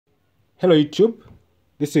Hello YouTube,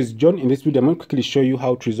 this is John. In this video I'm going to quickly show you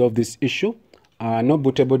how to resolve this issue. No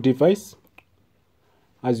bootable device.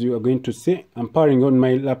 As you are going to see, I'm powering on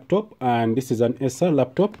my laptop and this is an Acer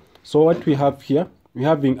laptop. So what we have here, we're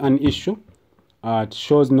having an issue. It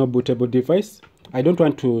shows no bootable device. I don't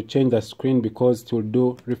want to change the screen because it will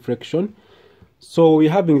do reflection. So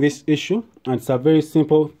we're having this issue and it's a very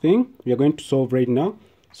simple thing we are going to solve right now.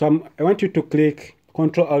 So I want you to click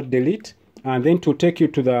Ctrl-Alt-Delete and then to take you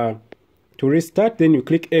to restart, then you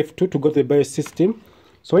click F2 to go to the BIOS system.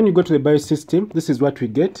 So when you go to the BIOS system, this is what we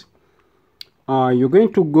get. You're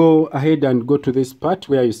going to go ahead and go to this part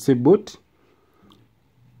where you see boot.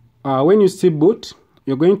 When you see boot,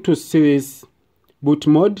 you're going to see this boot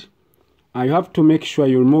mode. You have to make sure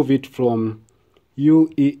you remove it from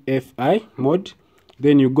UEFI mode.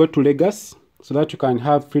 Then you go to Legacy so that you can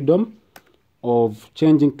have freedom of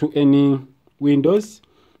changing to any Windows.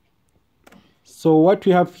 So what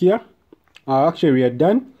we have here, actually we are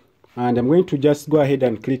done, and I'm going to just go ahead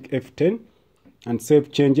and click F10 and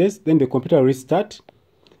save changes. Then the computer will restart,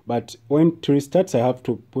 but when it restarts I have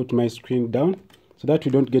to put my screen down so that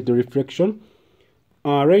we don't get the reflection.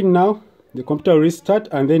 Right now the computer will restart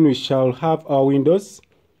and then we shall have our Windows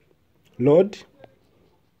load.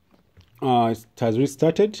 It has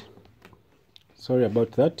restarted, sorry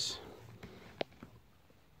about that.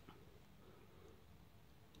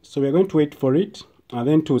 So we're going to wait for it and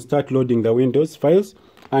then to start loading the Windows files.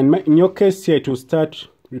 And in your case here, it will start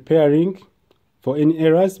repairing for any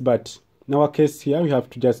errors, but in our case here, we have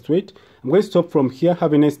to just wait. I'm going to stop from here.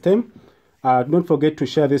 Have a nice time. Don't forget to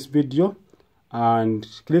share this video and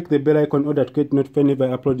click the bell icon in order to get notified whenever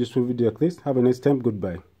I upload this video like this. Have a nice time.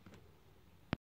 Goodbye.